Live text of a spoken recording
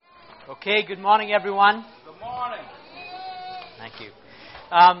Okay, good morning, everyone. Good morning. Thank you.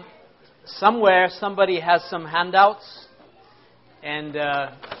 Somewhere, somebody has some handouts, and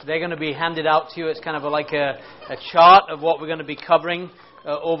they're going to be handed out to you. It's kind of like a chart of what we're going to be covering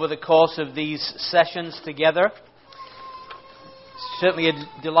over the course of these sessions together. It's certainly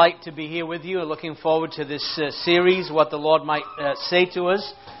a delight to be here with you. Looking forward to this series, what the Lord might say to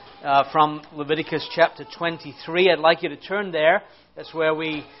us from Leviticus chapter 23. I'd like you to turn there. That's where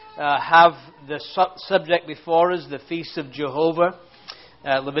we have the subject before us, the Feast of Jehovah,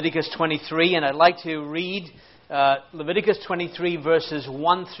 Leviticus 23. And I'd like to read Leviticus 23 verses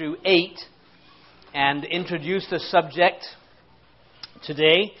 1 through 8 and introduce the subject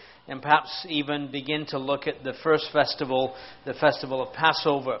today, and perhaps even begin to look at the first festival, the festival of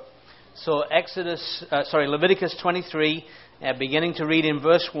Passover. So Leviticus 23, beginning to read in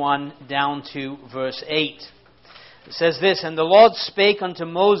verse 1 down to verse 8. It says this, "And the Lord spake unto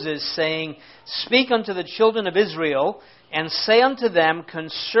Moses, saying, Speak unto the children of Israel, and say unto them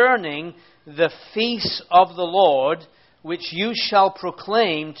concerning the feasts of the Lord, which you shall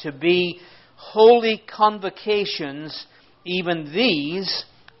proclaim to be holy convocations, even these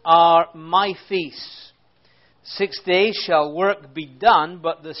are my feasts. 6 days shall work be done,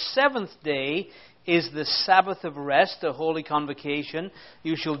 but the seventh day is the Sabbath of rest, a holy convocation.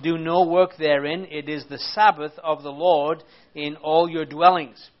 You shall do no work therein. It is the Sabbath of the Lord in all your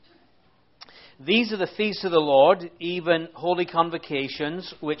dwellings. These are the feasts of the Lord, even holy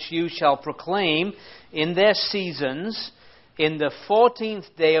convocations, which you shall proclaim in their seasons. In the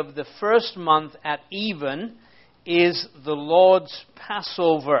 14th day of the first month at even is the Lord's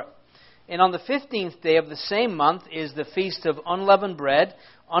Passover. And on the 15th day of the same month is the feast of unleavened bread.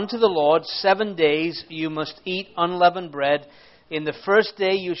 Unto the Lord 7 days you must eat unleavened bread. In the first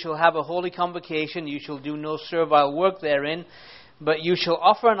day you shall have a holy convocation. You shall do no servile work therein. But you shall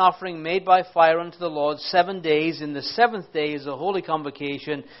offer an offering made by fire unto the Lord 7 days. In the seventh day is a holy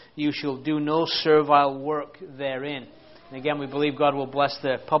convocation. You shall do no servile work therein." And again, we believe God will bless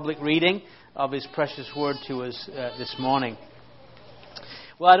the public reading of His precious word to us this morning.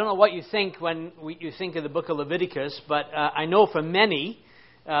 Well, I don't know what you think when you think of the book of Leviticus, but I know for many,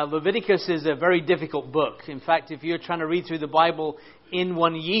 Leviticus is a very difficult book. In fact, if you're trying to read through the Bible in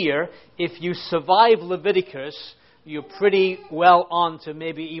 1 year, if you survive Leviticus, you're pretty well on to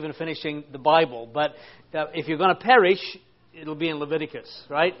maybe even finishing the Bible. But if you're going to perish, it'll be in Leviticus,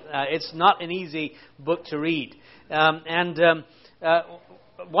 right? It's not an easy book to read.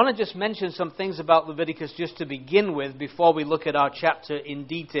 I want to just mention some things about Leviticus just to begin with before we look at our chapter in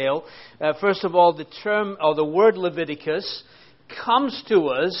detail. First of all, the term or the word Leviticus comes to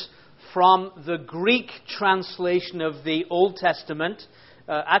us from the Greek translation of the Old Testament.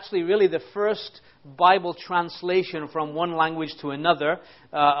 Actually, really the first Bible translation from one language to another.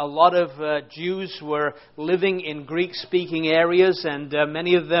 A lot of Jews were living in Greek-speaking areas, and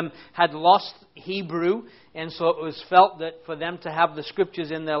many of them had lost Hebrew, and so it was felt that for them to have the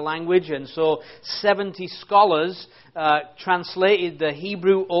scriptures in their language, and so 70 scholars translated the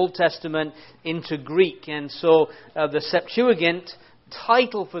Hebrew Old Testament into Greek. And so the Septuagint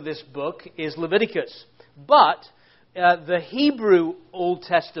title for this book is Leviticus. But the Hebrew Old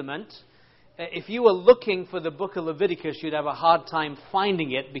Testament, if you were looking for the book of Leviticus, you'd have a hard time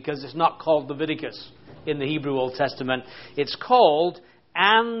finding it because it's not called Leviticus in the Hebrew Old Testament. It's called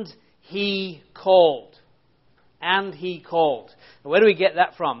 "And He Called." And He Called. Now, where do we get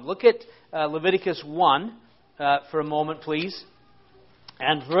that from? Look at Leviticus 1 for a moment, please,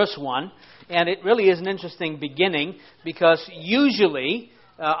 and verse 1. And it really is an interesting beginning because usually,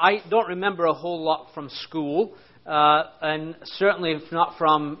 I don't remember a whole lot from school, and certainly if not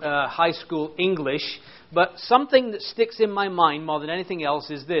from high school English, but something that sticks in my mind more than anything else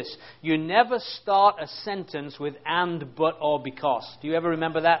is this: you never start a sentence with "and," "but," or "because." Do you ever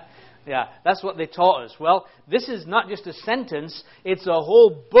remember that? Yeah, that's what they taught us. Well, this is not just a sentence, it's a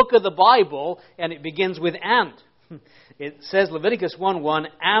whole book of the Bible, and it begins with "and." It says, Leviticus 1:1,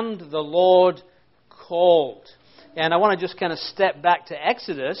 "And the Lord called." And I want to just kind of step back to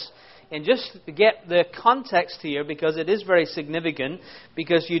Exodus and just get the context here, because it is very significant,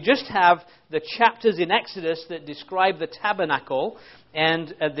 because you just have the chapters in Exodus that describe the tabernacle,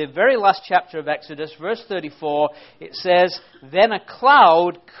 and at the very last chapter of Exodus, verse 34, it says, "Then a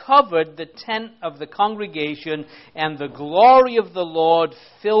cloud covered the tent of the congregation, and the glory of the Lord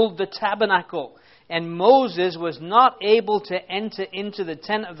filled the tabernacle. And Moses was not able to enter into the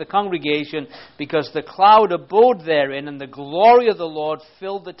tent of the congregation because the cloud abode therein, and the glory of the Lord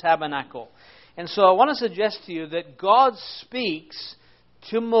filled the tabernacle." And so I want to suggest to you that God speaks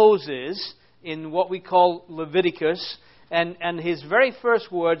to Moses in what we call Leviticus And his very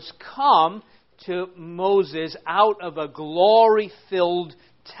first words come to Moses out of a glory-filled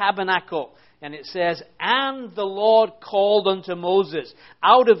tabernacle. And it says, and the Lord called unto Moses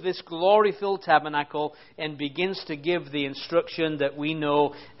out of this glory-filled tabernacle, and begins to give the instruction that we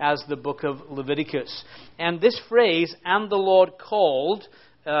know as the book of Leviticus. And this phrase, and the Lord called,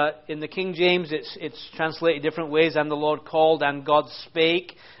 in the King James it's translated different ways. And the Lord called, and God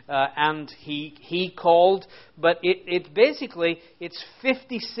spake, and he called. But it basically, it's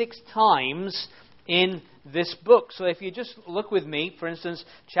 56 times in this book. So if you just look with me, for instance,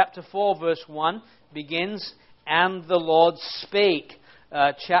 chapter 4 verse 1 begins, and the Lord spake.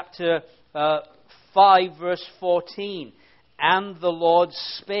 Chapter 5 verse 14, and the Lord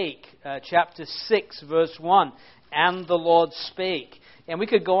spake. Chapter 6 verse 1, and the Lord spake. And we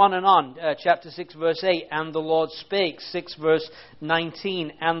could go on and on. Chapter 6 verse 8, and the Lord spake. 6 verse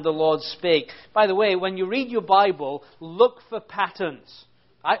 19, and the Lord spake. By the way, when you read your Bible, look for patterns.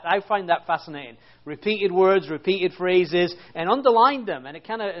 I find that fascinating. Repeated words, repeated phrases, and underline them. And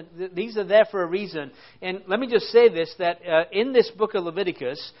these are there for a reason. And let me just say this, that in this book of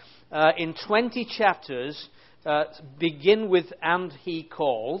Leviticus, in 20 chapters, begin with, and he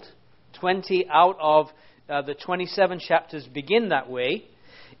called. 20 out of the 27 chapters begin that way.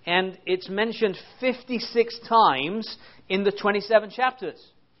 And it's mentioned 56 times in the 27 chapters.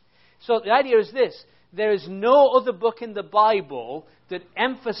 So the idea is this. There is no other book in the Bible that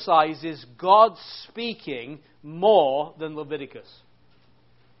emphasizes God speaking more than Leviticus.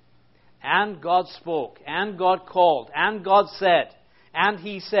 And God spoke, and God called, and God said, and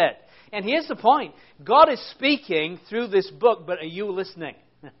he said. And here's the point. God is speaking through this book, but are you listening?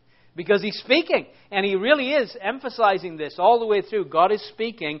 Because he's speaking, and he really is emphasizing this all the way through. God is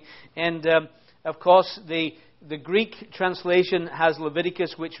speaking, and of course the Greek translation has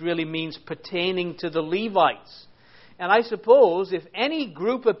Leviticus, which really means pertaining to the Levites. And I suppose if any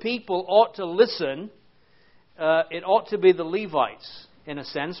group of people ought to listen, it ought to be the Levites, in a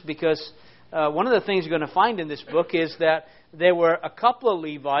sense, because one of the things you're going to find in this book is that there were a couple of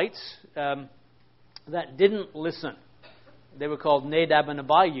Levites that didn't listen. They were called Nadab and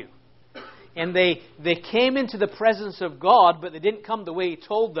Abihu. And they came into the presence of God, but they didn't come the way he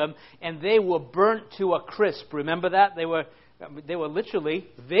told them, and they were burnt to a crisp. Remember that? They were literally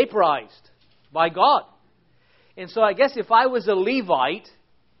vaporized by God. And so I guess if I was a Levite,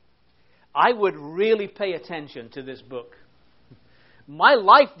 I would really pay attention to this book. My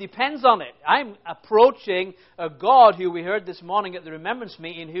life depends on it. I'm approaching a God who we heard this morning at the remembrance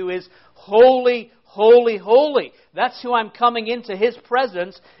meeting, who is holy, holy, holy. That's who I'm coming into his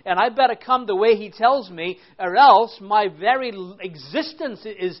presence, and I better come the way he tells me, or else my very existence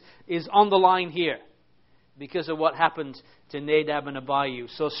is on the line here because of what happened to Nadab and Abihu.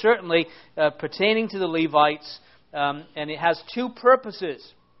 So certainly pertaining to the Levites, and it has two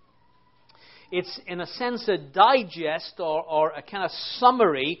purposes. It's, in a sense, a digest or a kind of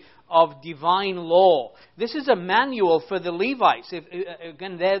summary of divine law. This is a manual for the Levites.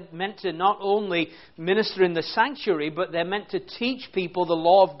 Again, they're meant to not only minister in the sanctuary, but they're meant to teach people the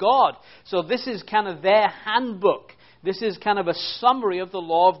law of God. So this is kind of their handbook. This is kind of a summary of the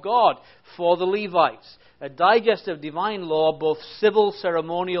law of God for the Levites. A digest of divine law, both civil,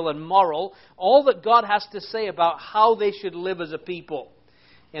 ceremonial, and moral. All that God has to say about how they should live as a people.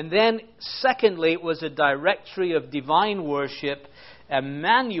 And then, secondly, it was a directory of divine worship, a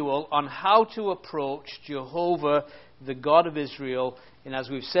manual on how to approach Jehovah, the God of Israel. And as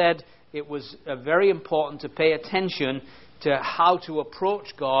we've said, it was very important to pay attention to how to approach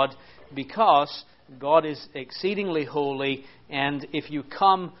God, because God is exceedingly holy, and if you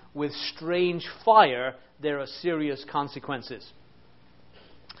come with strange fire, there are serious consequences.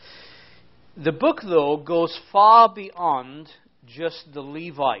 The book, though, goes far beyond just the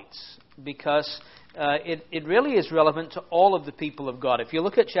Levites, because it really is relevant to all of the people of God. If you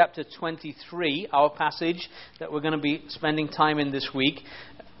look at chapter 23, our passage that we're going to be spending time in this week,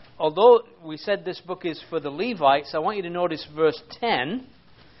 although we said this book is for the Levites, I want you to notice verse 10.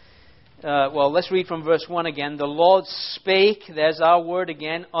 Let's read from verse 1 again. The Lord spake, there's our word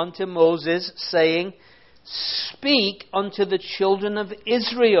again, unto Moses, saying, Speak unto the children of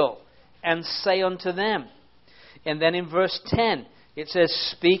Israel, and say unto them. And then in verse 10, it says,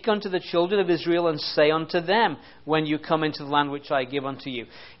 Speak unto the children of Israel, and say unto them, when you come into the land which I give unto you.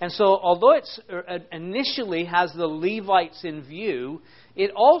 And so, although it initially has the Levites in view, it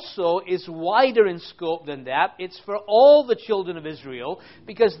also is wider in scope than that. It's for all the children of Israel,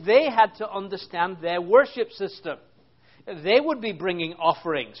 because they had to understand their worship system. they would be bringing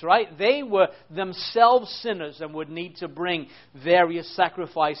offerings, right? They were themselves sinners and would need to bring various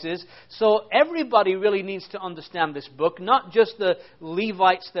sacrifices. So everybody really needs to understand this book, not just the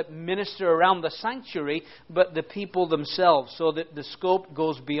Levites that minister around the sanctuary, but the people themselves, so that the scope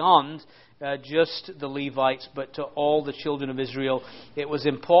goes beyond just the Levites, but to all the children of Israel. It was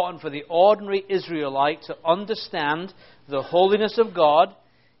important for the ordinary Israelite to understand the holiness of God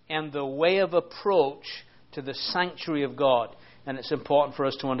and the way of approach to the sanctuary of God. And it's important for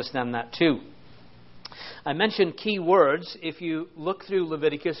us to understand that too. I mentioned key words. If you look through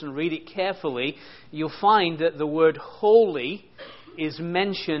Leviticus and read it carefully, you'll find that the word holy is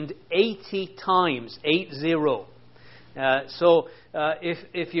mentioned 80 times, 80.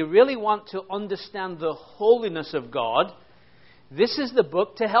 If you really want to understand the holiness of God, this is the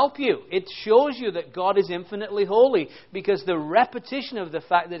book to help you. It shows you that God is infinitely holy, because the repetition of the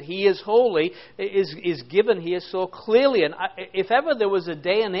fact that He is holy is given here so clearly. And if ever there was a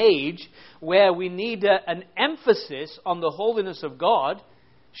day and age where we need an emphasis on the holiness of God,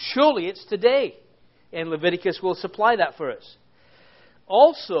 surely it's today. And Leviticus will supply that for us.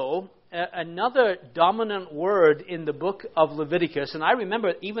 Also, another dominant word in the book of Leviticus, and I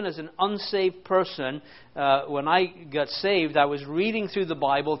remember even as an unsaved person, when I got saved, I was reading through the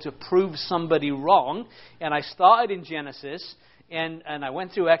Bible to prove somebody wrong, and I started in Genesis, and I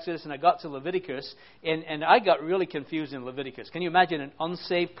went through Exodus, and I got to Leviticus, and I got really confused in Leviticus. Can you imagine an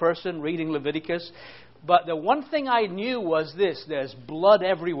unsaved person reading Leviticus? But the one thing I knew was this: there's blood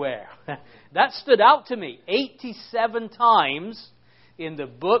everywhere. That stood out to me. 87 times in the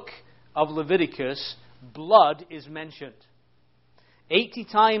book of Leviticus, blood is mentioned. 80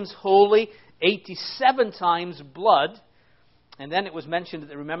 times holy, 87 times blood. And then it was mentioned at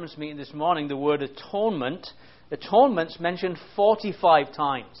the remembrance meeting this morning, the word atonement. Atonement's mentioned 45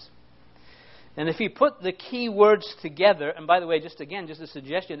 times. And if you put the key words together, and by the way, just a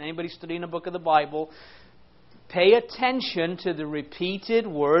suggestion, anybody studying a book of the Bible, pay attention to the repeated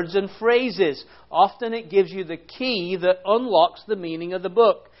words and phrases. Often it gives you the key that unlocks the meaning of the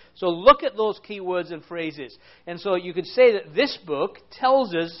book. So look at those key words and phrases. And so you could say that this book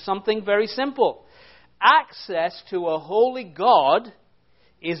tells us something very simple. Access to a holy God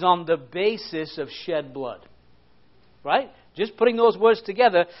is on the basis of shed blood. Right? Just putting those words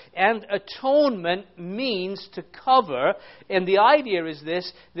together. And atonement means to cover. And the idea is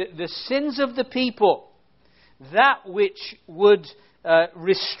this: that the sins of the people, that which would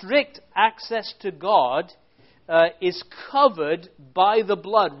restrict access to God, is covered by the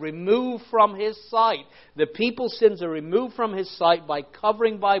blood, removed from His sight. The people's sins are removed from His sight by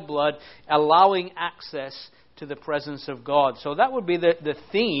covering by blood, allowing access to the presence of God. So that would be the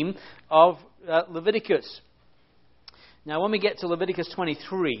theme of Leviticus. Now, when we get to Leviticus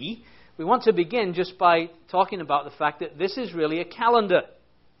 23, we want to begin just by talking about the fact that this is really a calendar.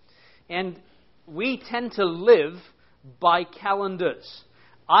 And we tend to live by calendars.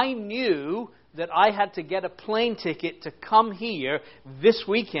 I knew that I had to get a plane ticket to come here this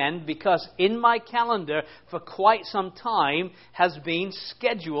weekend because in my calendar for quite some time has been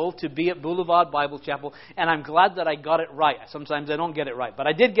scheduled to be at Boulevard Bible Chapel, and I'm glad that I got it right. Sometimes I don't get it right, but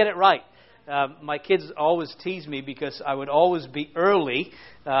I did get it right. My kids always tease me because I would always be early,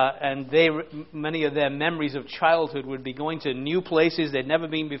 and many of their memories of childhood would be going to new places they'd never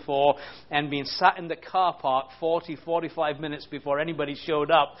been before and being sat in the car park 45 minutes before anybody showed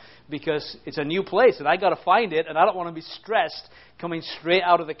up because it's a new place and I got to find it, and I don't want to be stressed coming straight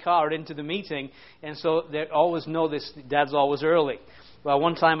out of the car and into the meeting. And so they always know this: Dad's always early. Well,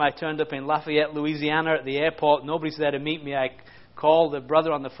 one time I turned up in Lafayette, Louisiana at the airport. Nobody's there to meet me. I called the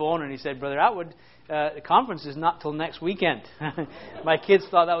brother on the phone and he said, "Brother Attwood, the conference is not till next weekend." My kids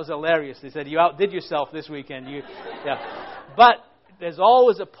thought that was hilarious. They said, "You outdid yourself this weekend." But there's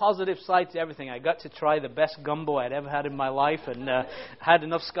always a positive side to everything. I got to try the best gumbo I'd ever had in my life, and had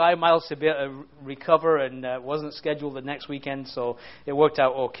enough sky miles to be able to recover, and wasn't scheduled the next weekend, so it worked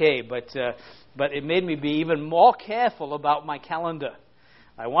out okay. But it made me be even more careful about my calendar.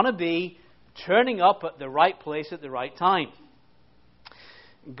 I want to be turning up at the right place at the right time.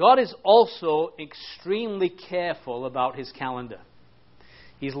 God is also extremely careful about His calendar.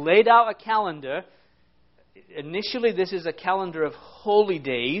 He's laid out a calendar. Initially, this is a calendar of holy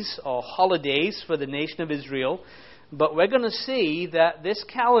days or holidays for the nation of Israel. But we're going to see that this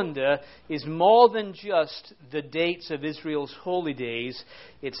calendar is more than just the dates of Israel's holy days.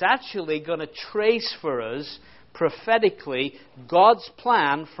 It's actually going to trace for us prophetically God's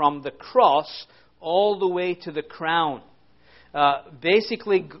plan from the cross all the way to the crown.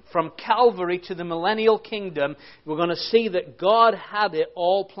 Basically, from Calvary to the millennial kingdom, we're going to see that God had it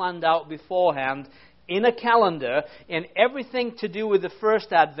all planned out beforehand in a calendar, and everything to do with the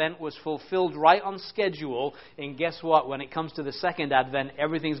first Advent was fulfilled right on schedule. And guess what? When it comes to the second Advent,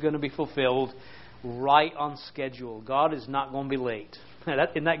 everything's going to be fulfilled right on schedule. God is not going to be late.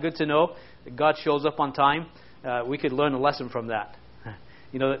 Isn't that good to know? That God shows up on time. We could learn a lesson from that.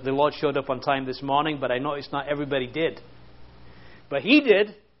 You know, the Lord showed up on time this morning, but I noticed not everybody did. But He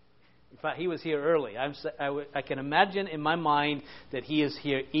did. In fact, He was here early. I can imagine in my mind that He is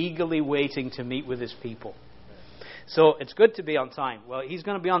here eagerly waiting to meet with His people. So it's good to be on time. Well, He's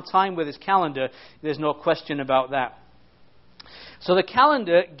going to be on time with His calendar. There's no question about that. So the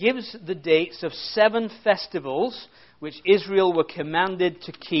calendar gives the dates of 7 festivals which Israel were commanded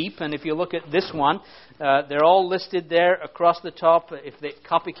to keep. And if you look at this one, they're all listed there across the top. If the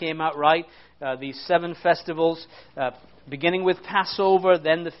copy came out right, these 7 festivals, beginning with Passover,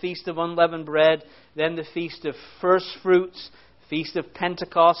 then the Feast of Unleavened Bread, then the Feast of First Fruits, Feast of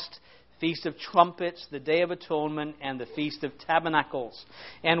Pentecost, Feast of Trumpets, the Day of Atonement, and the Feast of Tabernacles.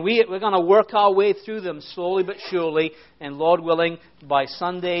 And we're going to work our way through them slowly but surely, and Lord willing, by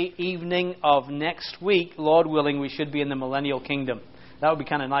Sunday evening of next week, Lord willing, we should be in the millennial kingdom. That would be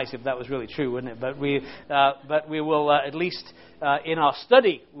kind of nice if that was really true, wouldn't it? But we will, at least in our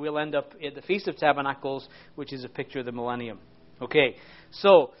study, we'll end up at the Feast of Tabernacles, which is a picture of the millennium. Okay,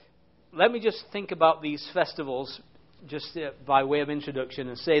 so let me just think about these festivals just by way of introduction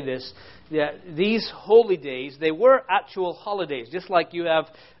and say this. These holy days, they were actual holidays, just like you have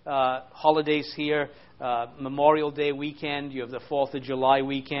holidays here, Memorial Day weekend, you have the 4th of July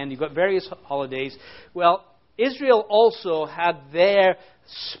weekend, you've got various holidays. Well, Israel also had their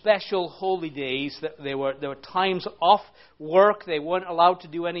special holy days. That there were times off work. They weren't allowed to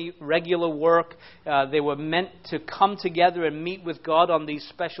do any regular work. They were meant to come together and meet with God on these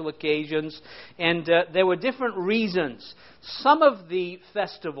special occasions. And there were different reasons. Some of the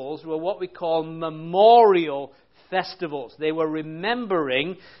festivals were what we call memorial festivals. They were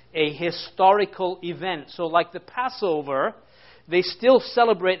remembering a historical event. So like the Passover, they still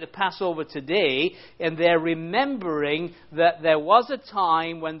celebrate the Passover today, and they're remembering that there was a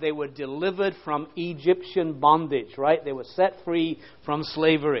time when they were delivered from Egyptian bondage, right? They were set free from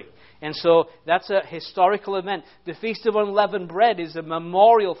slavery. And so that's a historical event. The Feast of Unleavened Bread is a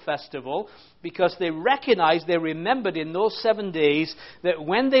memorial festival because they recognized, they remembered in those 7 days that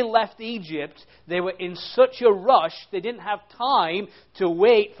when they left Egypt, they were in such a rush, they didn't have time to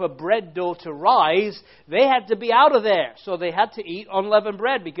wait for bread dough to rise. They had to be out of there. So they had to eat unleavened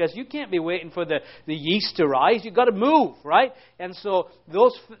bread because you can't be waiting for the yeast to rise. You've got to move, right? And so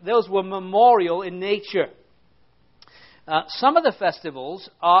those were memorial in nature. Some of the festivals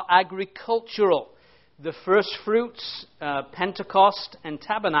are agricultural. The first fruits, Pentecost and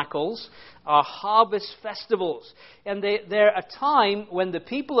Tabernacles, are harvest festivals. And they're a time when the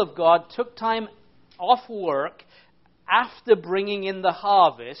people of God took time off work after bringing in the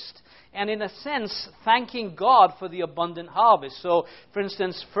harvest, and in a sense, thanking God for the abundant harvest. So, for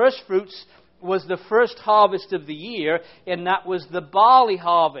instance, first fruits was the first harvest of the year, and that was the barley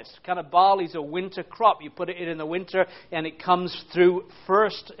harvest. Kind of barley's a winter crop. You put it in the winter, and it comes through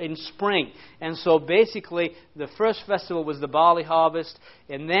first in spring. And so basically, the first festival was the barley harvest,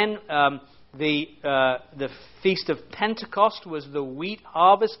 and then the Feast of Pentecost was the wheat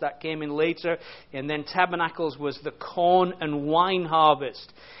harvest. That came in later. And then Tabernacles was the corn and wine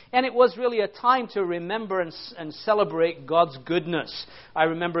harvest. And it was really a time to remember and celebrate God's goodness. I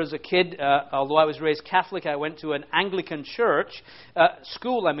remember as a kid, although I was raised Catholic, I went to an Anglican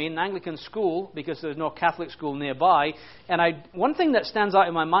Anglican school, because there's no Catholic school nearby. And one thing that stands out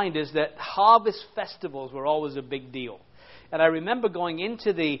in my mind is that harvest festivals were always a big deal. And I remember going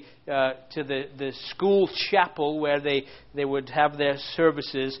into the school chapel where they would have their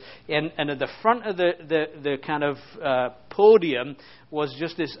services, and at the front of the kind of podium was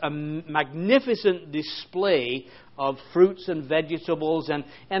just this magnificent display of fruits and vegetables, and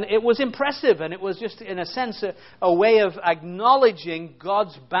it was impressive, and it was just, in a sense, a way of acknowledging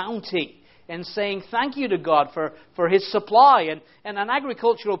God's bounty and saying thank you to God for His supply. And an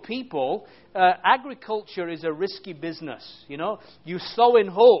agricultural people, agriculture is a risky business. You know, you sow in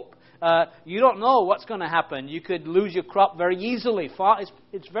hope. You don't know what's going to happen. You could lose your crop very easily.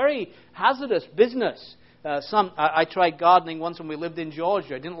 It's very hazardous business. I tried gardening once when we lived in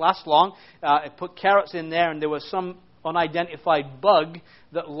Georgia. It didn't last long. I put carrots in there, and there was some unidentified bug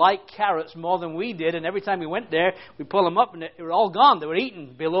that liked carrots more than we did, and every time we went there, we pull them up, and they were all gone. They were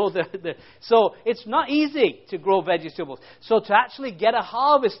eaten below the... So it's not easy to grow vegetables. So to actually get a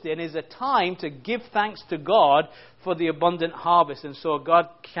harvest in is a time to give thanks to God for the abundant harvest, and so God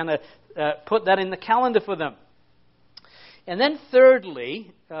kind of put that in the calendar for them. And then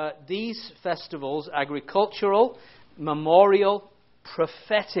thirdly, these festivals, agricultural, memorial,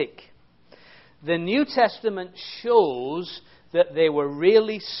 prophetic. The New Testament shows that they were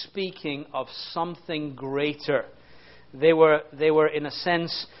really speaking of something greater. They were in a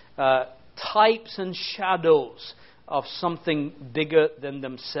sense, types and shadows of something bigger than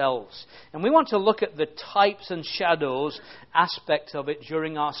themselves. And we want to look at the types and shadows aspect of it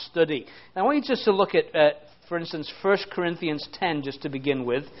during our study. And I want you just to look at, for instance, 1 Corinthians 10, just to begin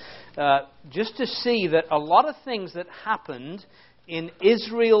with, just to see that a lot of things that happened in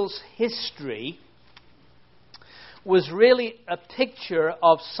Israel's history was really a picture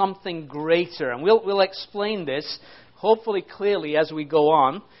of something greater. And we'll explain this, hopefully clearly, as we go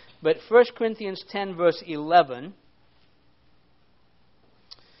on. But 1 Corinthians 10, verse 11,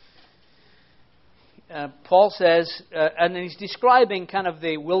 Paul says, and he's describing kind of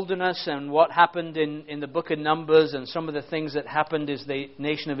the wilderness and what happened in the book of Numbers and some of the things that happened as the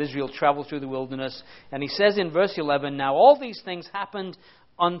nation of Israel traveled through the wilderness. And he says in verse 11, now all these things happened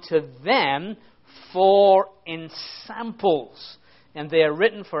unto them for ensamples, and they are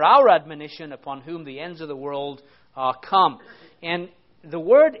written for our admonition, upon whom the ends of the world are come. And the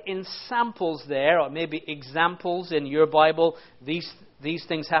word ensamples there, or maybe examples in your Bible, these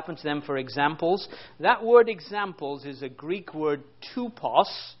things happen to them for examples. That word examples is a Greek word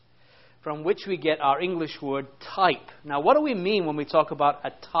tupos, from which we get our English word type. Now, what do we mean when we talk about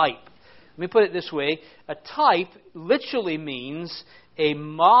a type? Let me put it this way. A type literally means a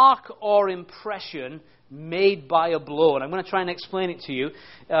mark or impression made by a blow. And I'm going to try and explain it to you.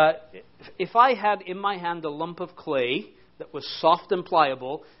 If I had in my hand a lump of clay that was soft and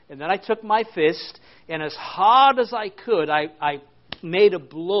pliable, and then I took my fist, and as hard as I could, I made a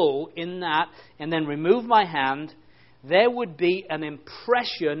blow in that, and then removed my hand, there would be an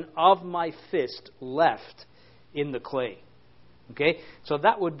impression of my fist left in the clay. Okay? So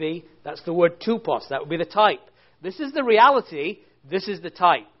that's the word tupos. That would be the type. This is the reality. This is the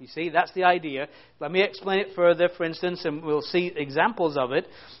type. You see, that's the idea. Let me explain it further, for instance, and we'll see examples of it.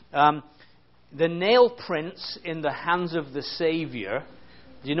 The nail prints in the hands of the Savior,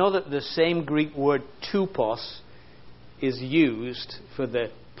 do you know that the same Greek word tupos is used for the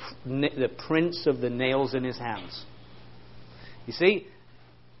prints of the nails in his hands? You see,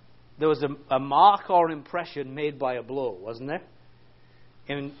 there was a mark or impression made by a blow, wasn't there?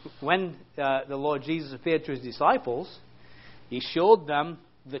 And when the Lord Jesus appeared to his disciples, he showed them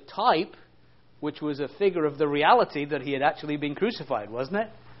the type, which was a figure of the reality that he had actually been crucified, wasn't it?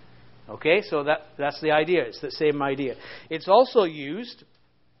 Okay, so that's the idea. It's the same idea. It's also used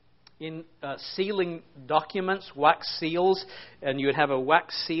in sealing documents, wax seals, and you would have a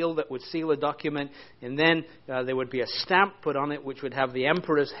wax seal that would seal a document, and then there would be a stamp put on it which would have the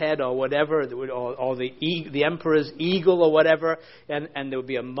emperor's head or whatever, or the emperor's eagle or whatever, and there would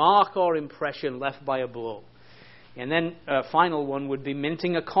be a mark or impression left by a blow. And then a final one would be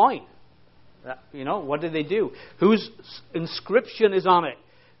minting a coin. What did they do? Whose inscription is on it?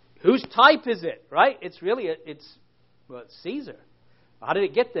 Whose type is it? Right? It's really it's Caesar. How did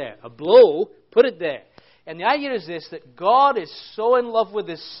it get there? A blow put it there. And the idea is this, that God is so in love with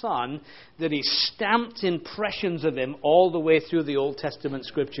his Son that he stamped impressions of him all the way through the Old Testament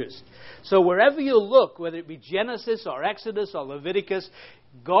scriptures. So wherever you look, whether it be Genesis or Exodus or Leviticus,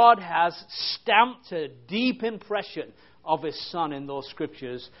 God has stamped a deep impression of his Son in those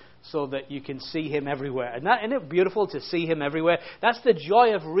scriptures so that you can see him everywhere. Isn't it beautiful to see him everywhere? That's the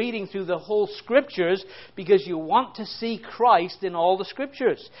joy of reading through the whole scriptures, because you want to see Christ in all the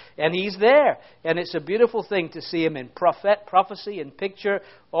scriptures. And he's there. And it's a beautiful thing to see him in prophecy and picture,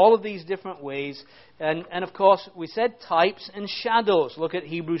 all of these different ways. And of course, we said types and shadows. Look at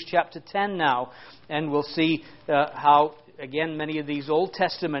Hebrews chapter 10 now, and we'll see how, again, many of these Old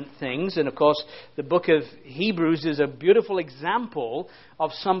Testament things, and of course the book of Hebrews is a beautiful example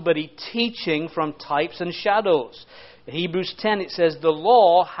of somebody teaching from types and shadows. In Hebrews 10 it says, the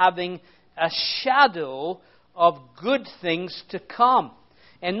law having a shadow of good things to come,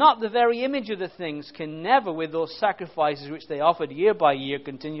 and not the very image of the things, can never, with those sacrifices which they offered year by year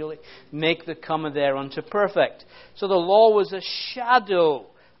continually, make the comer thereunto perfect. So the law was a shadow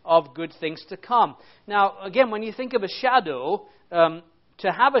of good things to come. Now, again, when you think of a shadow,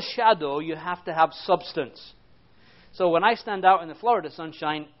 to have a shadow, you have to have substance. So when I stand out in the Florida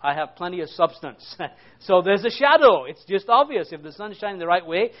sunshine, I have plenty of substance. So there's a shadow. It's just obvious. If the sun's shining the right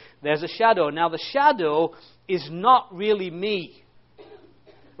way, there's a shadow. Now, the shadow is not really me.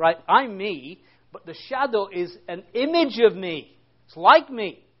 Right? I'm me, but the shadow is an image of me. It's like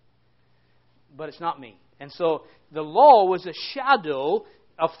me, but it's not me. And so the law was a shadow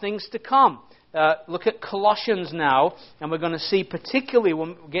of things to come. look at Colossians now, and we're going to see particularly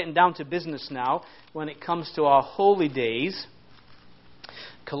when we're getting down to business now, when it comes to our holy days.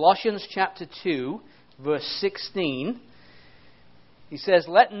 Colossians chapter 2, verse 16. He says,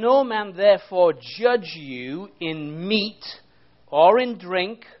 "Let no man therefore judge you in meat or in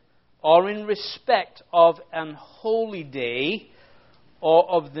drink or in respect of an holy day or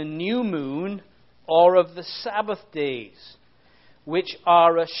of the new moon or of the Sabbath days, which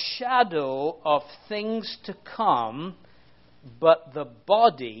are a shadow of things to come, but the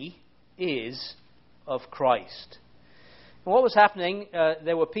body is of Christ." And what was happening,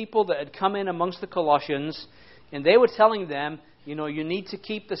 there were people that had come in amongst the Colossians, and they were telling them, you need to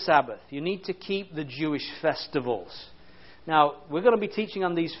keep the Sabbath. You need to keep the Jewish festivals. Now, we're going to be teaching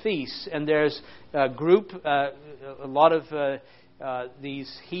on these feasts, and there's a group, a lot of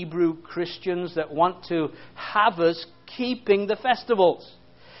these Hebrew Christians that want to have us keeping the festivals.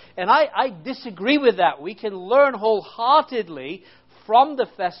 And I disagree with that. We can learn wholeheartedly from the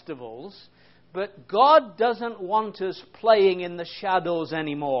festivals, but God doesn't want us playing in the shadows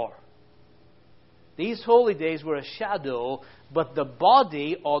anymore. These holy days were a shadow, but the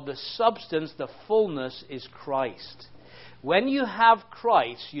body or the substance, the fullness, is Christ. When you have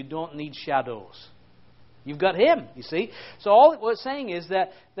Christ, you don't need shadows. You've got Him, you see. So all we're saying is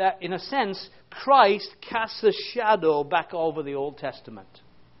that in a sense, Christ casts a shadow back over the Old Testament.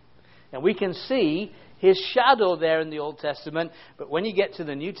 And we can see His shadow there in the Old Testament, but when you get to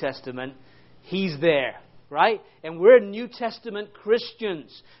the New Testament, He's there, right? And we're New Testament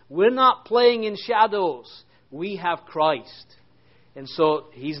Christians. We're not playing in shadows. We have Christ. And so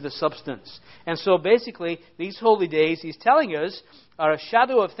He's the substance. And so basically, these holy days, He's telling us, are a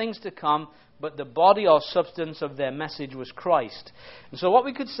shadow of things to come, but the body or substance of their message was Christ. And so what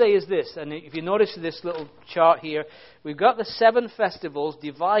we could say is this, and if you notice this little chart here, we've got the 7 festivals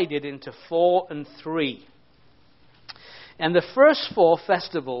divided into 4 and 3. And the first 4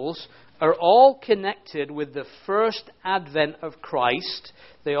 festivals are all connected with the first advent of Christ.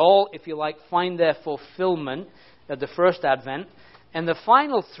 They all, if you like, find their fulfillment at the first advent. And the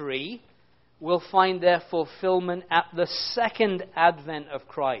final 3 will find their fulfillment at the second advent of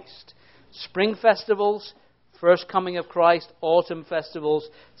Christ. Spring festivals, first coming of Christ. Autumn festivals,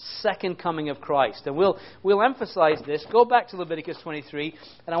 second coming of Christ. And we'll emphasize this. Go back to Leviticus 23,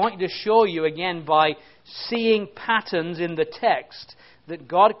 and I want you to show you again by seeing patterns in the text that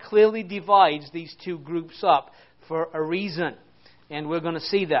God clearly divides these two groups up for a reason. And we're going to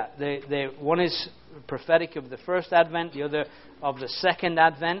see that. One is prophetic of the first advent, the other of the second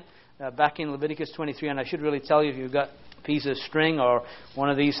advent, back in Leviticus 23. And I should really tell you, if you've got a piece of string or one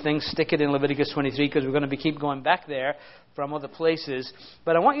of these things, stick it in Leviticus 23, because we're going to keep going back there from other places.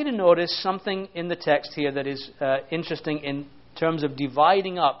 But I want you to notice something in the text here that is interesting in terms of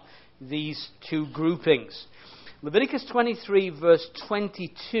dividing up these two groupings. Leviticus 23, verse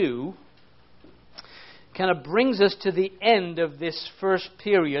 22, kind of brings us to the end of this first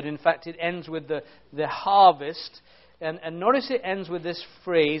period. In fact, it ends with the harvest. And notice it ends with this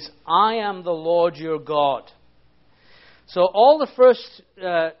phrase, "I am the Lord your God." So all the first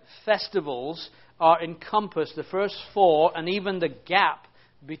festivals are encompassed, the first 4, and even the gap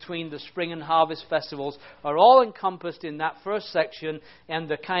between the spring and harvest festivals are all encompassed in that first section, and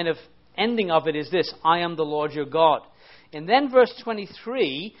the kind of ending of it is this, "I am the Lord your God." And then verse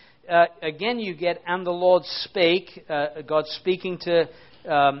 23, again you get, "And the Lord spake," God speaking to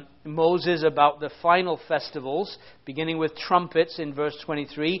Moses about the final festivals, beginning with trumpets in verse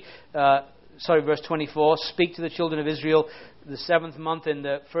 23. Verse 24, "Speak to the children of Israel, the 7th month, in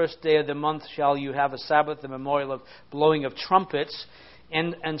the first day of the month shall you have a Sabbath, the memorial of blowing of trumpets."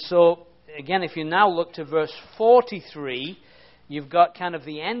 And so, again, if you now look to verse 43, you've got kind of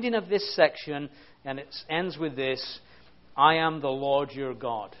the ending of this section, and it ends with this, "I am the Lord your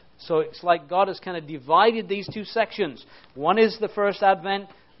God." So it's like God has kind of divided these two sections. One is the first advent,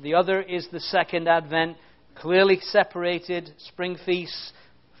 the other is the second advent, clearly separated. Spring feasts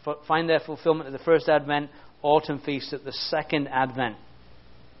find their fulfillment at the first advent, autumn feasts at the second advent.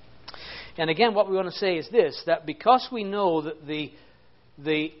 And again, what we want to say is this, that because we know that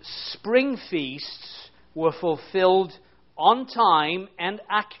the spring feasts were fulfilled on time and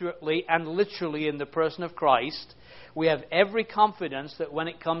accurately and literally in the person of Christ, we have every confidence that when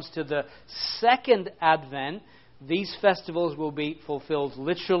it comes to the second advent, these festivals will be fulfilled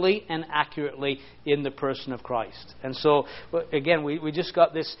literally and accurately in the person of Christ. And so, again, we just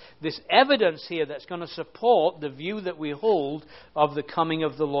got this evidence here that's going to support the view that we hold of the coming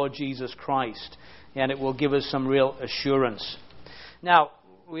of the Lord Jesus Christ. And it will give us some real assurance. Now,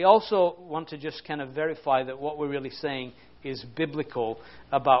 we also want to just kind of verify that what we're really saying is biblical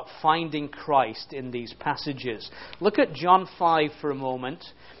about finding Christ in these passages. Look at John 5 for a moment.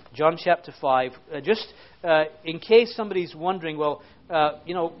 John chapter 5. Just in case somebody's wondering, well,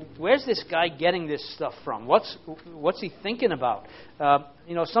 where's this guy getting this stuff from? What's he thinking about?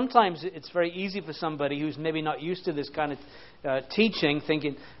 Sometimes it's very easy for somebody who's maybe not used to this kind of teaching,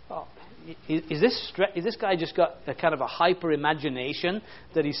 thinking, oh, is this guy just got a kind of a hyper imagination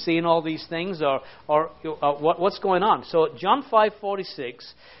that he's seeing all these things, or what's going on? So John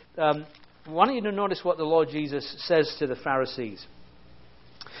 5:46. I want you to notice what the Lord Jesus says to the Pharisees.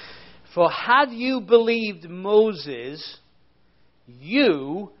 For had you believed Moses,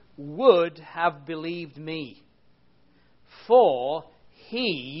 you would have believed me, for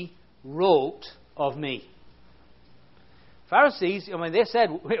he wrote of me. Pharisees, they said,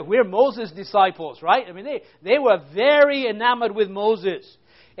 we're Moses' disciples, right? They were very enamored with Moses.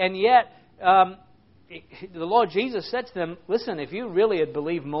 And yet, the Lord Jesus said to them, listen, if you really had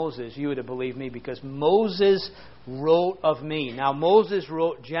believed Moses, you would have believed me, because Moses wrote of me. Now, Moses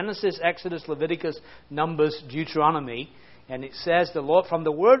wrote Genesis, Exodus, Leviticus, Numbers, Deuteronomy. And it says, the Lord, from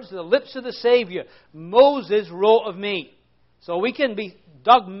the words of the lips of the Savior, Moses wrote of me. So we can be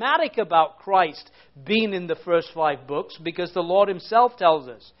dogmatic about Christ being in the first 5 books because the Lord himself tells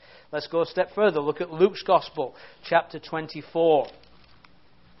us. Let's go a step further. Look at Luke's Gospel, chapter 24.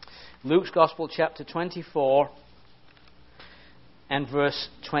 Luke's Gospel, chapter 24, and verse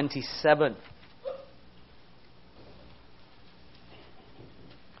 27.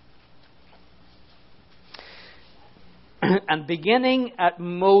 And beginning at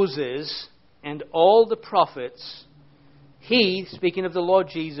Moses and all the prophets, he, speaking of the Lord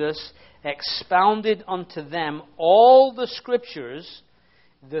Jesus, expounded unto them all the Scriptures,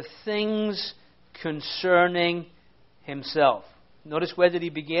 the things concerning himself. Notice, where did he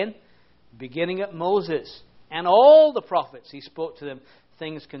begin? Beginning at Moses and all the prophets. He spoke to them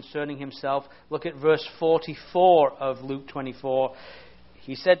things concerning himself. Look at verse 44 of Luke 24.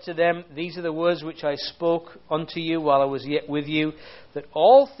 He said to them, these are the words which I spoke unto you while I was yet with you, that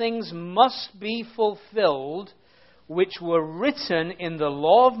all things must be fulfilled which were written in the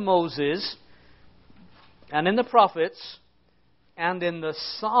law of Moses and in the prophets and in the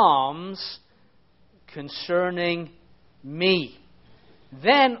Psalms concerning me.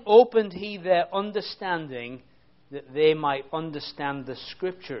 Then opened he their understanding that they might understand the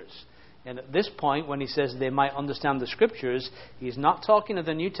Scriptures. And at this point, when he says they might understand the Scriptures, he's not talking of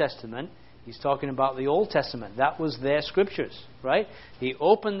the New Testament. He's talking about the Old Testament. That was their Scriptures, right? He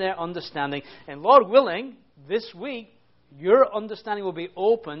opened their understanding. And Lord willing, this week, your understanding will be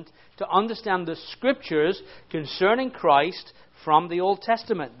opened to understand the Scriptures concerning Christ from the Old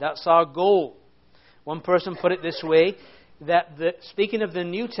Testament. That's our goal. One person put it this way, that speaking of the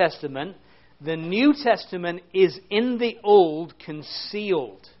New Testament is in the Old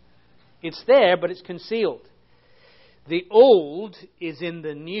concealed. It's there, but it's concealed. The Old is in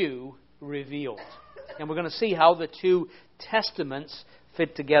the New revealed. And we're going to see how the two testaments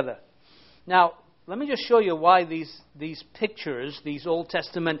fit together. Now, let me just show you why these pictures, these Old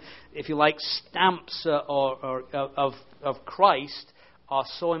Testament, if you like, stamps of Christ are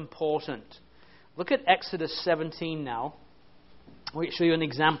so important. Look at Exodus 17 now. I'll show you an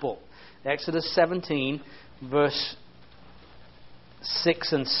example. Exodus 17, verse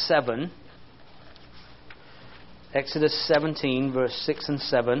 6 and 7. Exodus 17, verse 6 and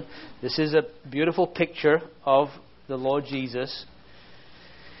 7. This is a beautiful picture of the Lord Jesus.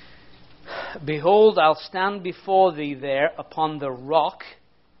 Behold, I'll stand before thee there upon the rock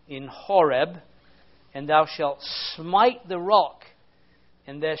in Horeb, and thou shalt smite the rock,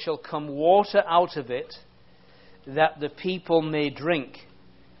 and there shall come water out of it, that the people may drink.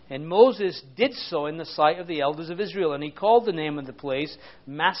 And Moses did so in the sight of the elders of Israel, and he called the name of the place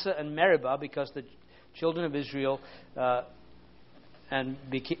Massah and Meribah, because the children of Israel,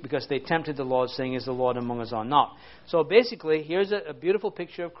 because they tempted the Lord, saying, is the Lord among us or not? So basically, here's a beautiful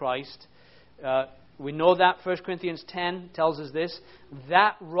picture of Christ. We know that 1 Corinthians 10 tells us this.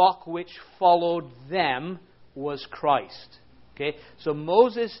 That rock which followed them was Christ. Okay, so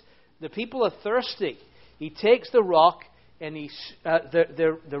Moses, the people are thirsty. He takes the rock and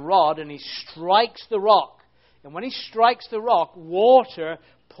the rod, and he strikes the rock. And when he strikes the rock, water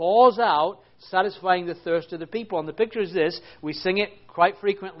pours out, satisfying the thirst of the people. And the picture is this. We sing it quite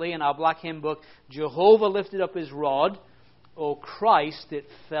frequently in our black hymn book. Jehovah lifted up his rod, O Christ, it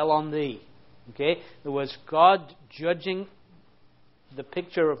fell on thee. Okay? There was God judging the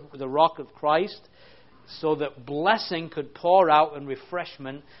picture of the rock of Christ, so that blessing could pour out and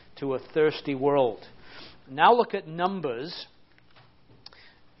refreshment to a thirsty world. Now look at Numbers,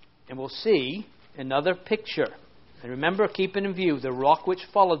 and we'll see another picture. And remember, keeping in view, the rock which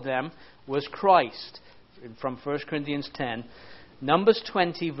followed them was Christ, from 1 Corinthians 10. Numbers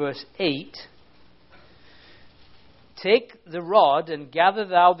 20, verse 8. Take the rod, and gather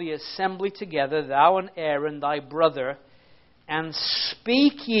thou the assembly together, thou and Aaron thy brother, and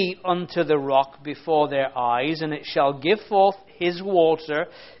speak ye unto the rock before their eyes, and it shall give forth his water,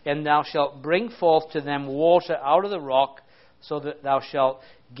 and thou shalt bring forth to them water out of the rock, so that thou shalt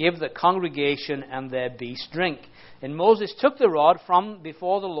give the congregation and their beasts drink. And Moses took the rod from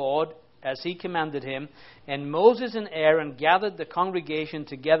before the Lord, as he commanded him, and Moses and Aaron gathered the congregation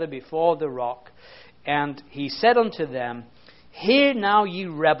together before the rock. And he said unto them, Hear now, ye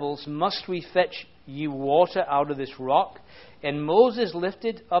rebels, must we fetch you water out of this rock? And Moses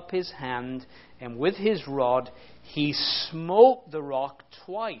lifted up his hand, and with his rod he smote the rock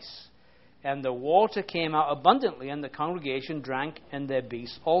twice. And the water came out abundantly, and the congregation drank, and their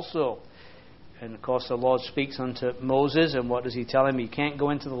beasts also. And of course the Lord speaks unto Moses, and what does he tell him? You can't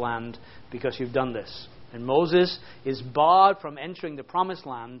go into the land because you've done this. And Moses is barred from entering the promised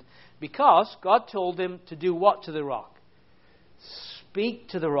land because God told him to do what to the rock? Speak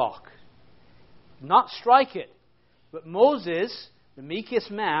to the rock. Not strike it. But Moses, the meekest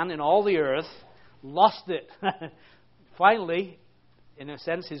man in all the earth, lost it. Finally, in a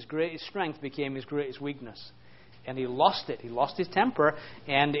sense, his greatest strength became his greatest weakness. And he lost it. He lost his temper.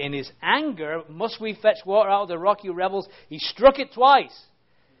 And in his anger, must we fetch water out of the rock, you rebels? He struck it twice.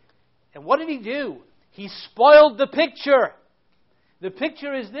 And what did he do? He spoiled the picture. The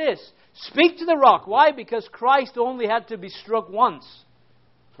picture is this. Speak to the rock. Why? Because Christ only had to be struck once.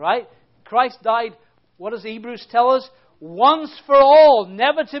 Right? Christ died, what does Hebrews tell us? Once for all,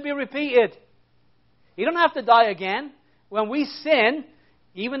 never to be repeated. He don't have to die again. When we sin,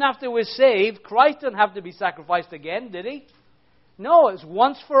 even after we're saved, Christ didn't have to be sacrificed again, did he? No, it's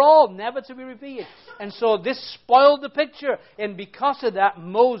once for all, never to be repeated. And so this spoiled the picture. And because of that,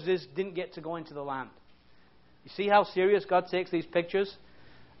 Moses didn't get to go into the land. You see how serious God takes these pictures?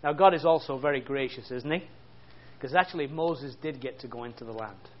 Now, God is also very gracious, isn't he? Because actually, Moses did get to go into the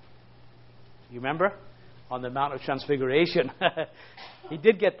land. You remember? On the Mount of Transfiguration. He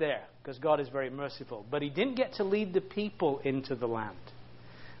did get there, because God is very merciful. But he didn't get to lead the people into the land,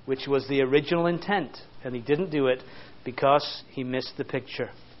 which was the original intent. And he didn't do it because he missed the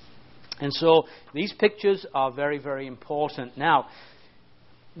picture. And so, these pictures are very, very important. Now,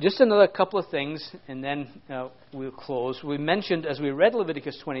 just another couple of things, and then we'll close. We mentioned, as we read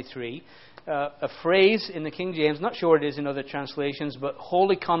Leviticus 23, a phrase in the King James, not sure it is in other translations, but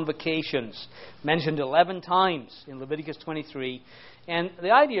holy convocations, mentioned 11 times in Leviticus 23. And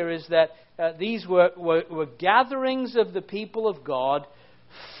the idea is that these were gatherings of the people of God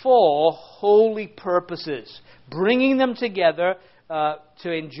for holy purposes, bringing them together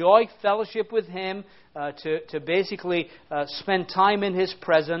to enjoy fellowship with Him, to basically spend time in His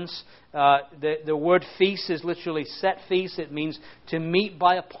presence. The word feast is literally set feast. It means to meet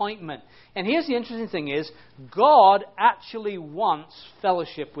by appointment. And here's the interesting thing is, God actually wants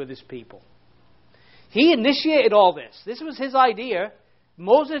fellowship with His people. He initiated all this. This was His idea.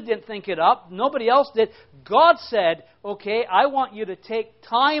 Moses didn't think it up. Nobody else did. God said, okay, I want you to take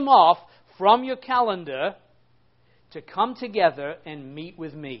time off from your calendar to come together and meet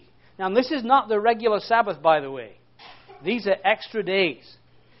with me. Now, this is not the regular Sabbath, by the way. These are extra days.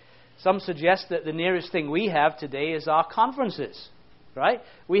 Some suggest that the nearest thing we have today is our conferences, right?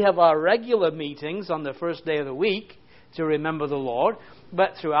 We have our regular meetings on the first day of the week to remember the Lord.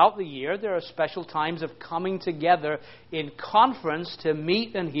 But throughout the year, there are special times of coming together in conference to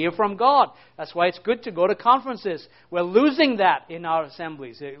meet and hear from God. That's why it's good to go to conferences. We're losing that in our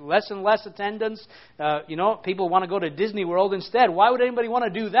assemblies. Less and less attendance. People want to go to Disney World instead. Why would anybody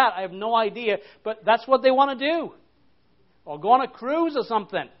want to do that? I have no idea. But that's what they want to do. Or go on a cruise or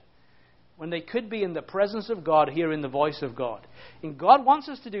something. When they could be in the presence of God, hearing the voice of God. And God wants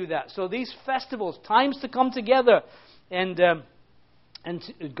us to do that. So these festivals, times to come together. And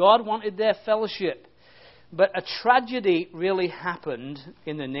God wanted their fellowship. But a tragedy really happened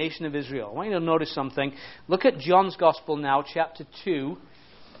in the nation of Israel. I want you to notice something. Look at John's Gospel now, chapter 2.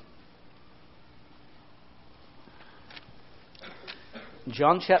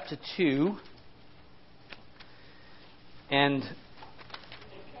 John chapter 2. And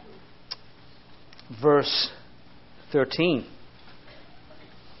verse 13.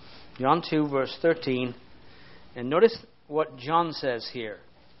 John 2, verse 13. And notice what John says here.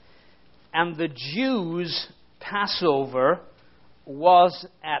 And the Jews' Passover was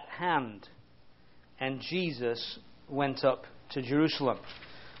at hand, and Jesus went up to Jerusalem.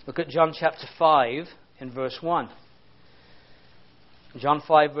 Look at John chapter 5 and verse 1. John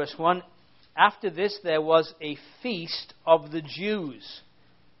 5 verse 1. After this there was a feast of the Jews,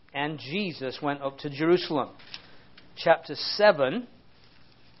 and Jesus went up to Jerusalem. Chapter 7,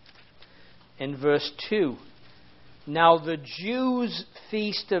 in verse 2. Now the Jews'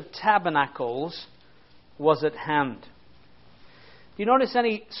 feast of tabernacles was at hand. Do you notice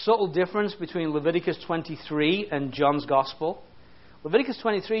any subtle difference between Leviticus 23 and John's Gospel? Leviticus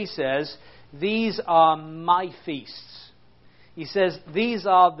 23 says, these are my feasts. He says, these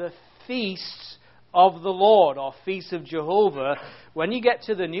are the feasts of the Lord, or feasts of Jehovah. When you get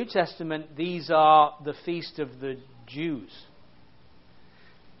to the New Testament, these are the feast of the Jews.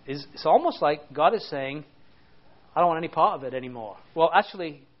 It's almost like God is saying, I don't want any part of it anymore. Well,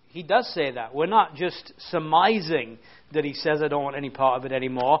 actually, He does say that. We're not just surmising that He says, I don't want any part of it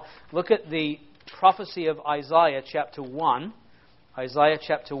anymore. Look at the prophecy of Isaiah chapter 1. Isaiah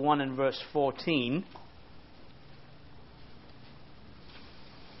chapter 1 and verse 14.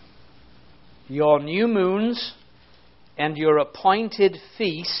 Your new moons and your appointed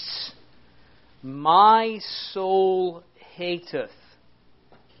feasts, my soul hateth.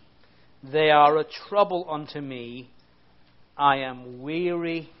 They are a trouble unto me. I am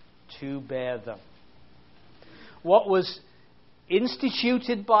weary to bear them. What was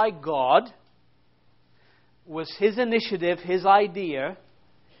instituted by God was His initiative, His idea.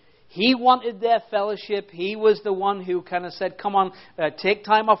 He wanted their fellowship. He was the one who kind of said, come on, take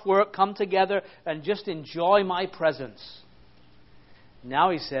time off work, come together and just enjoy my presence. Now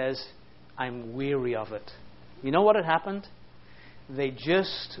He says, I'm weary of it. You know what had happened? They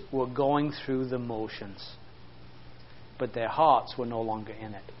just were going through the motions, but their hearts were no longer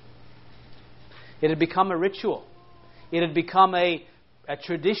in it. It had become a ritual. It had become a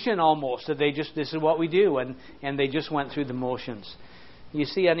tradition almost, that this is what we do, and they just went through the motions. You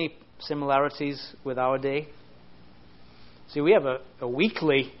see any similarities with our day? See, we have a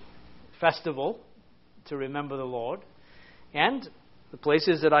weekly festival to remember the Lord, and the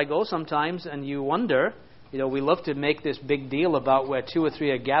places that I go sometimes, and you wonder, we love to make this big deal about where 2 or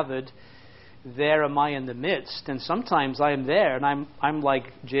 3 are gathered, there am I in the midst. And sometimes I am there, and I'm like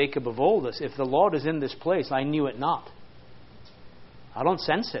Jacob of old. If the Lord is in this place, I knew it not. I don't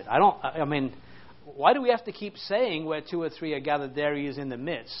sense it. I mean, why do we have to keep saying where 2 or 3 are gathered, there He is in the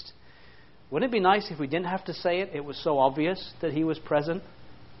midst? Wouldn't it be nice if we didn't have to say it? It was so obvious that He was present,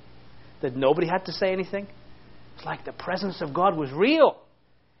 that nobody had to say anything. It's like the presence of God was real.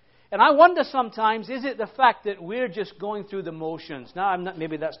 And I wonder sometimes, is it the fact that we're just going through the motions? Now,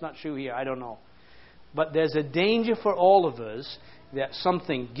 maybe that's not true here. I don't know. But there's a danger for all of us that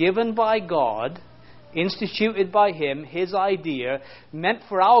something given by God, instituted by Him, His idea, meant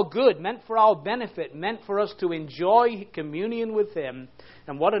for our good, meant for our benefit, meant for us to enjoy communion with Him.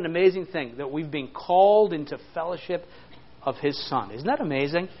 And what an amazing thing that we've been called into fellowship of His Son. Isn't that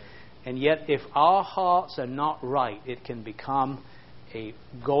amazing? And yet, if our hearts are not right, it can become a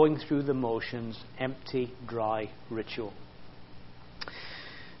going through the motions, empty, dry ritual.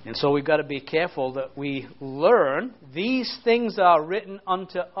 And so we've got to be careful that we learn these things are written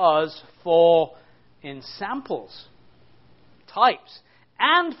unto us for in samples, types,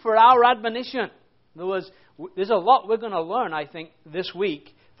 and for our admonition. In other words, there's a lot we're going to learn, I think, this week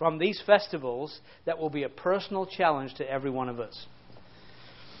from these festivals that will be a personal challenge to every one of us.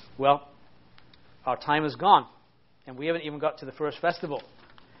 Well, our time is gone. And we haven't even got to the first festival.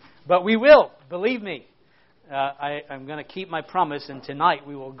 But we will, believe me. I'm going to keep my promise, and tonight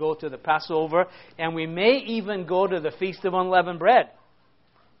we will go to the Passover, and we may even go to the Feast of Unleavened Bread.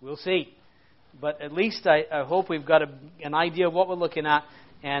 We'll see. But at least I hope we've got an idea of what we're looking at,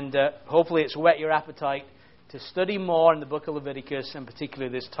 and hopefully it's whet your appetite to study more in the book of Leviticus, and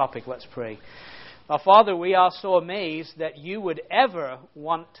particularly this topic. Let's pray. Our Father, we are so amazed that you would ever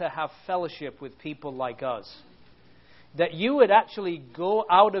want to have fellowship with people like us. That you would actually go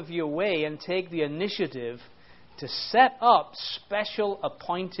out of your way and take the initiative to set up special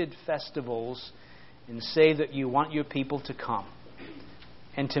appointed festivals and say that you want your people to come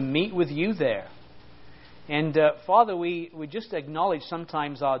and to meet with you there. And Father, we just acknowledge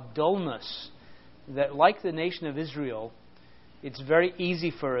sometimes our dullness, that like the nation of Israel, it's very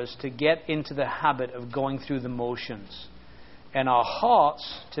easy for us to get into the habit of going through the motions and our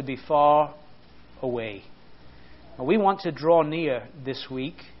hearts to be far away. We want to draw near this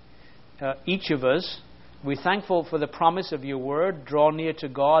week, each of us. We're thankful for the promise of your word. Draw near to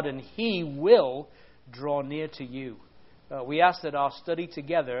God, and He will draw near to you. We ask that our study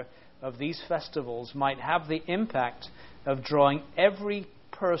together of these festivals might have the impact of drawing every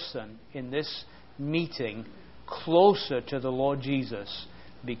person in this meeting closer to the Lord Jesus,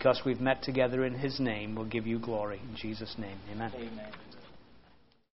 because we've met together in His name. We'll give you glory. In Jesus' name, amen. Amen.